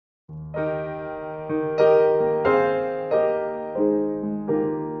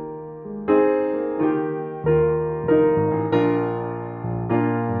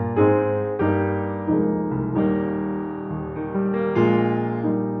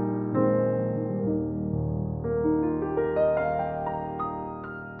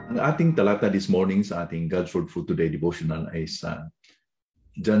Ang ating talata this morning sa ating God's Word for Today devotional ay sa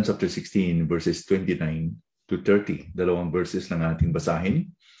John chapter 16 verses 29 to 30. Dalawang verses lang ating basahin.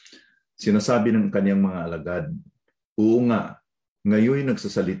 Sinasabi ng kanyang mga alagad, "Oo nga, ngayon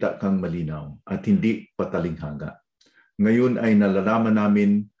nagsasalita kang malinaw at hindi patalinghaga. Ngayon ay nalalaman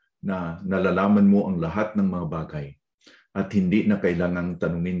namin na nalalaman mo ang lahat ng mga bagay at hindi na kailangang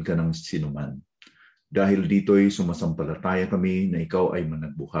tanungin ka ng sinuman. Dahil dito'y sumasampalataya kami na ikaw ay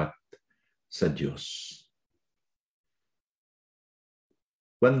managbuhat sa Diyos."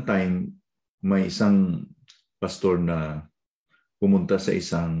 One time, may isang pastor na pumunta sa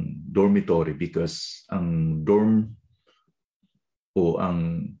isang dormitory because ang dorm o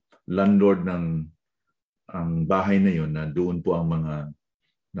ang landlord ng ang bahay na yon na doon po ang mga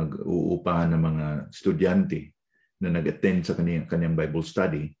nag-uupahan ng mga estudyante na nag-attend sa kanyang Bible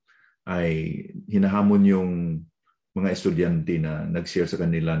study ay hinahamon yung mga estudyante na nag-share sa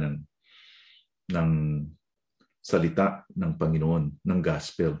kanila ng salita ng Panginoon, ng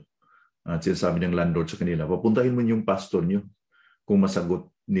gospel. At sinasabi ng landlord sa kanila, papuntahin mo yung pastor niyo kung masagot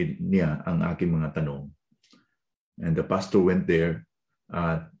niya ang aking mga tanong. And the pastor went there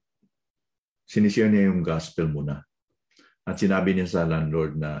at sinishare niya yung gospel muna. At sinabi niya sa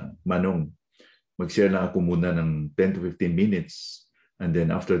landlord na, "Manong, mag-share lang ako muna ng 10 to 15 minutes. And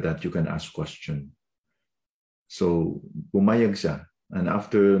then after that, you can ask question." So, pumayag siya. And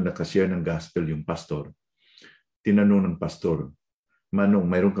after nakashare ng gospel yung pastor, tinanong ng pastor, "Manong,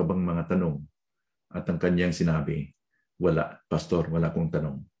 mayroon ka bang mga tanong?" At ang kanyang sinabi, "Wala, pastor, wala akong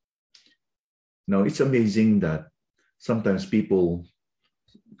tanong." Now, it's amazing that sometimes people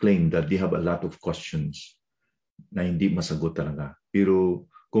claim that they have a lot of questions na hindi masagot talaga. Pero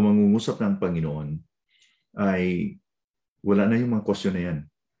kung mangungusap ng Panginoon, ay wala na yung mga question na yan.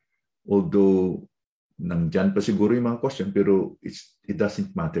 Although, nandyan pa siguro yung mga question, pero it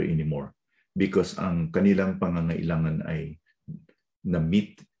doesn't matter anymore because ang kanilang pangangailangan ay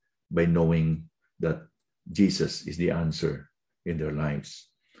na-meet by knowing that Jesus is the answer in their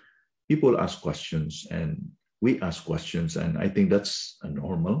lives. People ask questions and we ask questions, and I think that's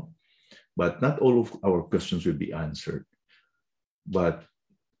normal, but not all of our questions will be answered. But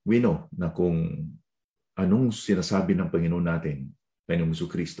we know na kung anong sinasabi ng Panginoon natin, Panginoong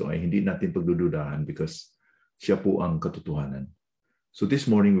Jesucristo, ay hindi natin pagdududahan because siya po ang katotohanan. So this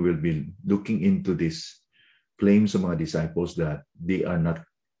morning we will be looking into this claims of mga disciples that they are not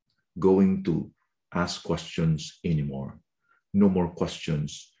going to ask questions anymore. No more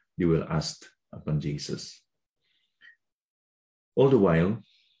questions they will ask upon Jesus. All the while,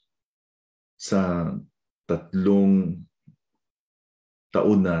 sa 3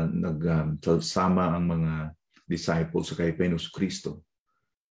 taon na nagsama ang mga disciples sa kay Panginoong Jesucristo,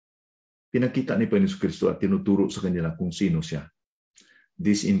 pinakita ni Panginoong Jesucristo at tinuturo sa kanila kung sino siya.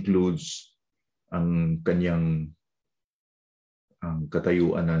 This includes ang kanyang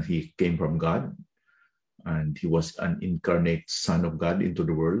katayuan na he came from God and he was an incarnate Son of God into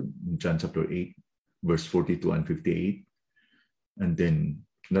the world in John chapter 8, verse 42 and 58. And then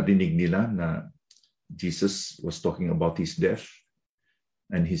narinig nila na Jesus was talking about his death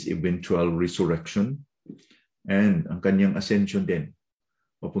and his eventual resurrection, and ang kanyang ascension din,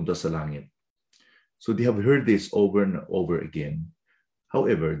 papunta sa langit. So they have heard this over and over again.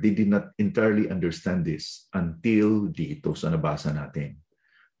 However, they did not entirely understand this until dito sa nabasa natin,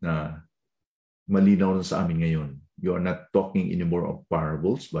 na malinaw na sa amin ngayon. You are not talking anymore of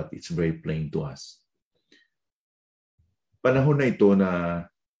parables, but it's very plain to us. Panahon na ito na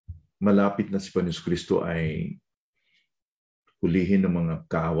malapit na si Panginoon Jesucristo ay hulihin ng mga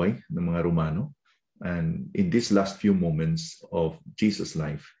kaaway ng mga Romano. And in these last few moments of Jesus'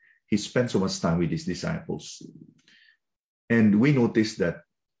 life, he spent so much time with his disciples. And we notice that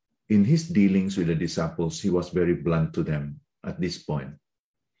in his dealings with the disciples, he was very blunt to them at this point.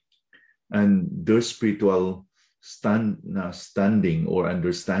 And their spiritual standing or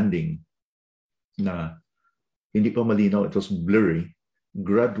understanding na hindi pa malinaw, it was blurry,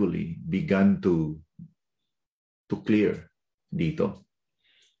 gradually began to clear dito.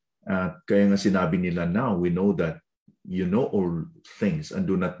 At kaya nga sinabi nila, now we know that you know all things and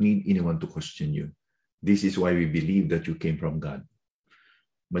do not need anyone to question you. This is why we believe that you came from God.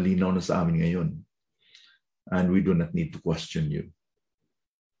 Malinaw na sa amin ngayon. And we do not need to question you.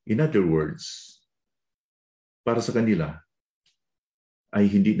 In other words, para sa kanila, ay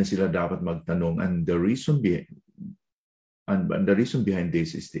hindi na sila dapat magtanong. And the reason behind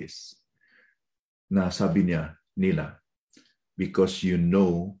this is this, na sabi nila, because you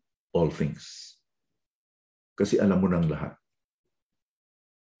know all things. Kasi alam mo ng lahat.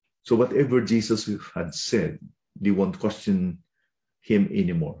 So whatever Jesus had said, they won't question him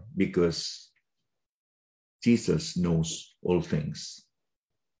anymore because Jesus knows all things.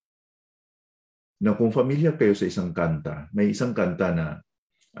 Na kung familiar kayo sa isang kanta, may isang kanta na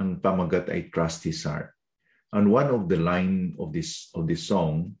ang pamagat ay Trust His Heart. And one of the line of this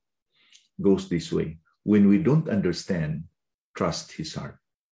song goes this way: when we don't understand, trust His heart.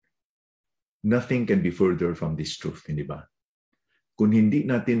 Nothing can be further from this truth, hindi ba? Kung hindi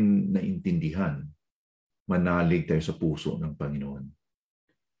natin naintindihan, manalig tayo sa puso ng Panginoon.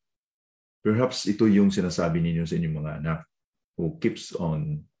 Perhaps ito yung sinasabi ninyo sa inyong mga anak who keeps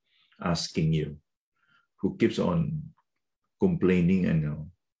on asking you, who keeps on complaining,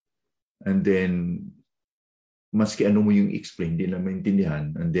 and then maski ano mo yung explain, hindi na maintindihan,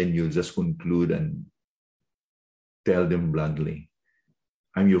 and then you just conclude and tell them bluntly,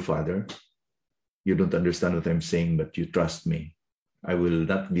 I'm your father. You don't understand what I'm saying, but you trust me. I will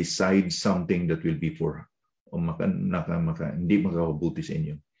not decide something that will be for hindi makakabuti sa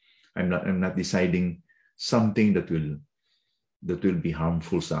inyo. I'm not deciding something that will be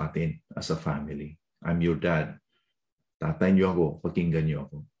harmful sa atin as a family. I'm your dad. Tatay niyo ako, pakinggan niyo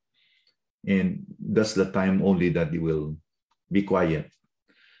ako. And that's the time only that you will be quiet.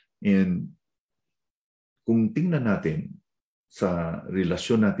 And kung tingnan natin sa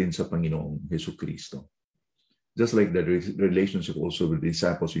relasyon natin sa Panginoong Jesucristo, just like the relationship also with the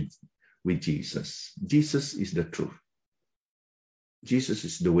disciples with Jesus. Jesus is the truth. Jesus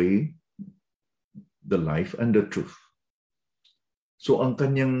is the way, the life, and the truth. So ang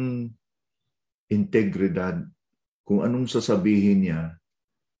kanyang integridad, kung anong sasabihin niya,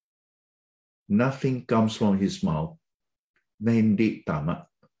 nothing comes from His mouth na hindi tama.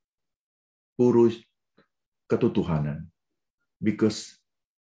 Puro katotohanan. Because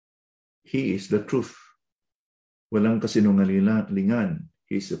He is the truth. Walang kasinungalingan.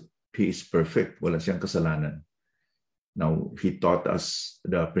 He is perfect. Wala siyang kasalanan. Now, He taught us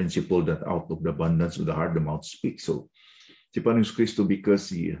the principle that out of the abundance of the heart, the mouth speaks. So, si Panginoon Kristo,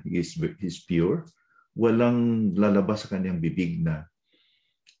 because He is pure, walang lalabas sa kanyang bibig na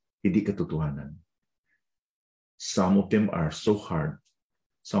hindi katotohanan. Some of them are so hard.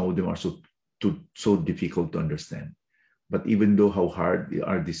 Some of them are so difficult to understand. But even though how hard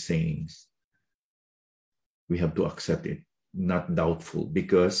are these sayings, we have to accept it, not doubtful,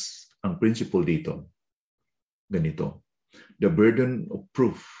 because ang principle dito, ganito, the burden of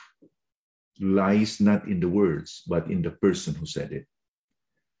proof lies not in the words, but in the person who said it.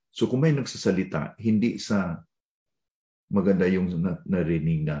 So kung may nagsasalita, hindi sa maganda yung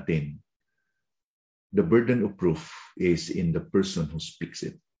narinig natin. The burden of proof is in the person who speaks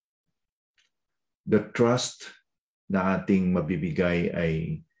it. The trust na ating mabibigay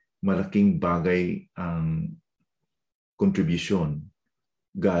ay malaking bagay ang contribution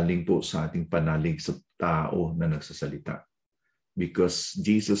galing po sa ating panalig sa tao na nagsasalita. Because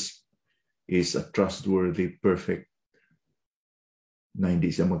Jesus is a trustworthy, perfect, na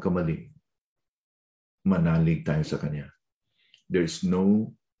hindi siya magkamali. Manalig tayo sa Kanya. There's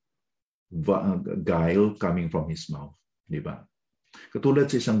no guile coming from His mouth. Di ba?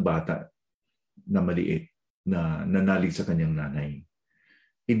 Katulad sa isang bata na maliit na nanalig sa kanyang nanay.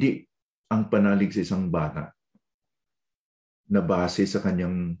 Hindi ang panalig sa isang bata na base sa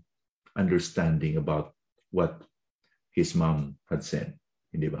kanyang understanding about what his mom had said.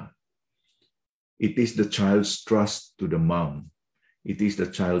 Hindi ba? It is the child's trust to the mom. It is the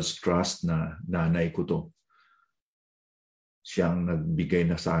child's trust na nanay ko to. Siyang nagbigay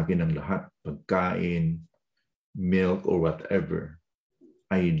na sa akin ng lahat, pagkain, milk, or whatever.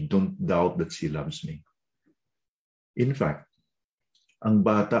 I don't doubt that she loves me. In fact, ang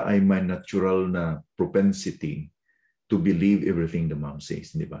bata ay may natural na propensity to believe everything the mom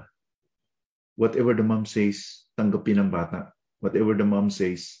says, di ba? Whatever the mom says, tanggapin ng bata. Whatever the mom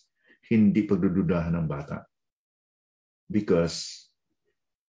says, hindi pagdududahan ng bata. Because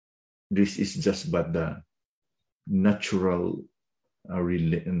this is just but the natural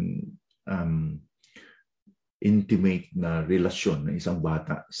intimate na relasyon ng isang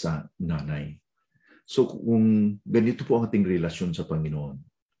bata sa nanay. So kung ganito po ang ating relasyon sa Panginoon,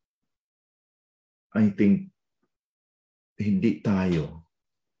 I think hindi tayo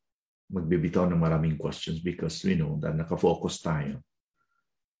magbibitaw ng maraming questions because we know that nakafocus tayo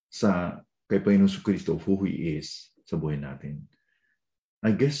sa kay Panginoon Kristo, who He is sa buhay natin.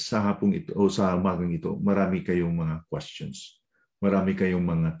 I guess sa hapong ito o sa umagang ito, marami kayong mga questions. Marami kayong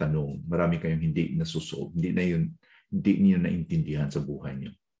mga tanong, marami kayong hindi nasusolve, hindi niyo naintindihan sa buhay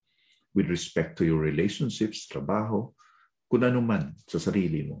niyo. With respect to your relationships, trabaho, kung ano man sa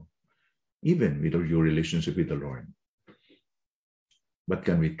sarili mo, even with your relationship with the Lord. But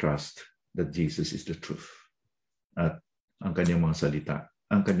can we trust that Jesus is the truth? At ang kanyang mga salita,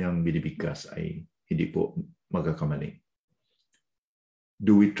 ang kanyang binibigkas ay hindi po magkakamali.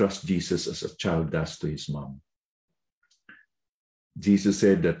 Do we trust Jesus as a child does to his mom? Jesus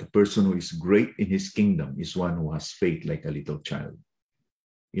said that the person who is great in his kingdom is one who has faith like a little child.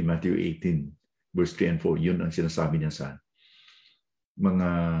 In Matthew 18, verse 3 and 4, yun ang sinasabi niya sa mga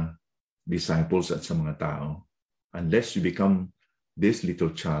disciples at sa mga tao. Unless you become this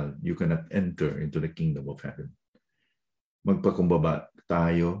little child, you cannot enter into the kingdom of heaven. Magpakumbaba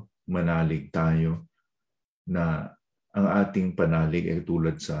tayo, manalig tayo, na ang ating panalig ay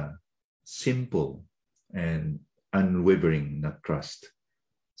tulad sa simple and unwavering na trust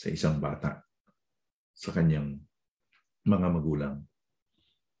sa isang bata, sa kanyang mga magulang.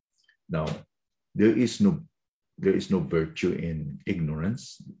 Now, there is no virtue in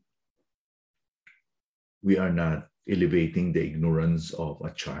ignorance. We are not elevating the ignorance of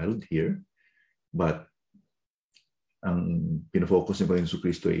a child here, but ang pinafocus ni Panginoon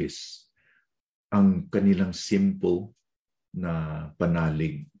Jesucristo is ang kanilang simple na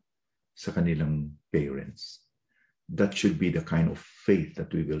panalig sa kanilang parents. That should be the kind of faith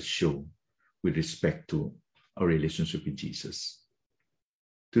that we will show with respect to our relationship with Jesus.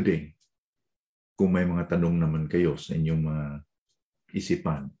 Today, kung may mga tanong naman kayo sa inyong mga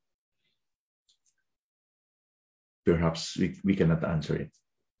isipan, perhaps we cannot answer it.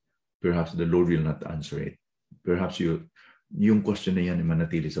 Perhaps the Lord will not answer it. Perhaps yung question na yan ay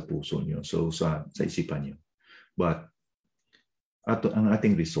manatili sa puso niyo, so sa isipan niyo. But ang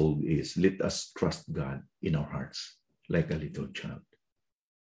ating resolve is, let us trust God in our hearts like a little child.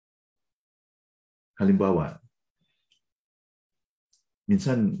 Halimbawa,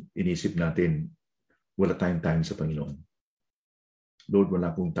 minsan inisip natin, wala tayong time sa Panginoon. Lord,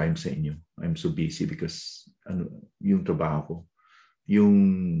 wala akong time sa inyo. I'm so busy because yung trabaho ko, yung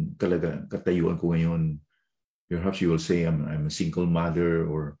katayuan ko ngayon, perhaps you will say, I'm a single mother,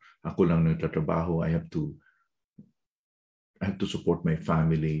 or ako lang nagtatrabaho. I have to support my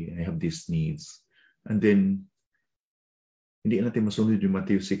family. I have these needs. And then, hindi natin masunod yung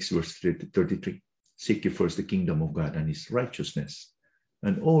Matthew 6 verse 33. Seek ye first the kingdom of God and his righteousness,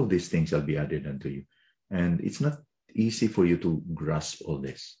 and all these things shall be added unto you. And it's not easy for you to grasp all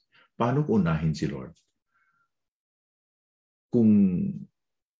this. Paano ko unahin si Lord? Kung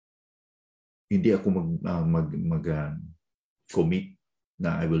hindi ako mag-commit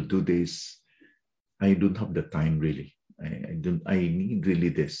na I will do this, I don't have the time really. I need really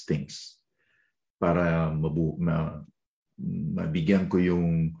these things para mabigyan ko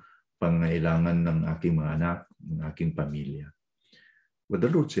yung pangailangan ng aking mga anak, ng aking pamilya. But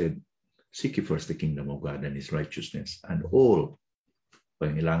the Lord said, seek ye first the kingdom of God and his righteousness, and all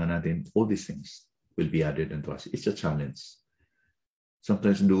pangailangan natin, all these things will be added unto us. It's a challenge.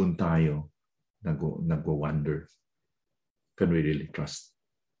 Sometimes doon tayo nagwo-wonder, can we really trust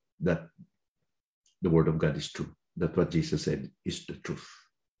that the word of God is true? That what Jesus said is the truth.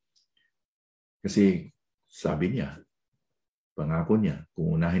 Kasi sabi niya, pangako niya,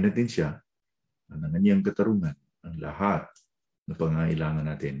 kung unahin natin siya, ang kanyang katarungan, ang lahat na pangailangan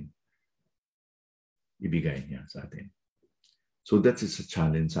natin, ibigay niya sa atin. So that is a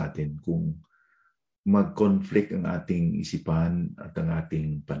challenge sa atin kung mag-conflict ang ating isipan at ang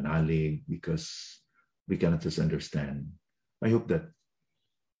ating panalig because we cannot just understand. I hope that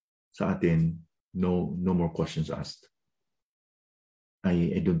sa atin, no more questions asked.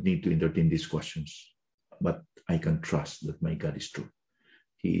 I don't need to entertain these questions, but I can trust that my God is true.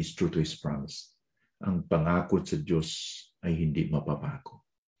 He is true to his promise. Ang pangako sa Diyos ay hindi mapabago.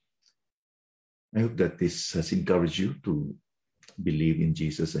 I hope that this has encouraged you to believe in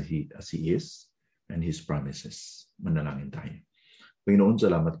Jesus as he is and his promises. Manalangin tayo. Panginoon,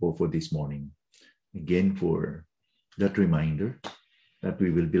 salamat po for this morning. Again, for that reminder that we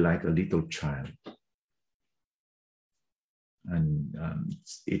will be like a little child. And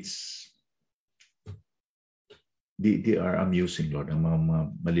they are amusing, Lord. Ang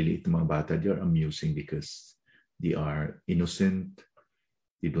mga maliliit na mga bata, they are amusing because they are innocent.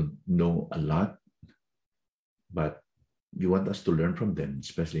 They don't know a lot. But you want us to learn from them,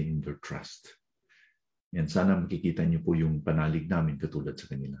 especially in their trust. Yan, sana makikita niyo po yung panalig namin katulad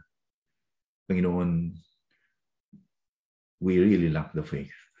sa kanila. Panginoon, we really lack the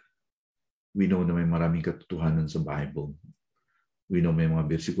faith. We know na may maraming katotohanan sa Bible. We know may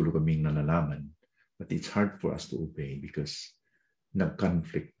mga bersikulo kaming nalalaman. But it's hard for us to obey because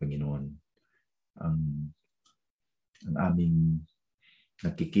nag-conflict, Panginoon. Ang aming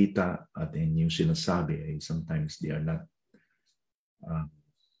nakikita at yung sinasabi ay sometimes they are not,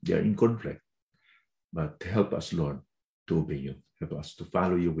 they are in conflict. But help us, Lord, to obey you. Help us to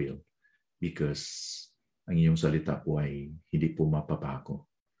follow your will because ang iyong salita po ay hindi po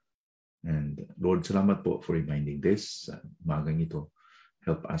mapapago. And Lord, salamat po for reminding this sa umagang ito.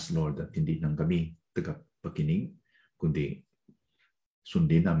 Help us, Lord, at hindi lang kami tagapakinig, kundi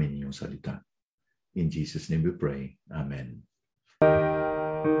sundin namin iyong salita. In Jesus' name we pray. Amen.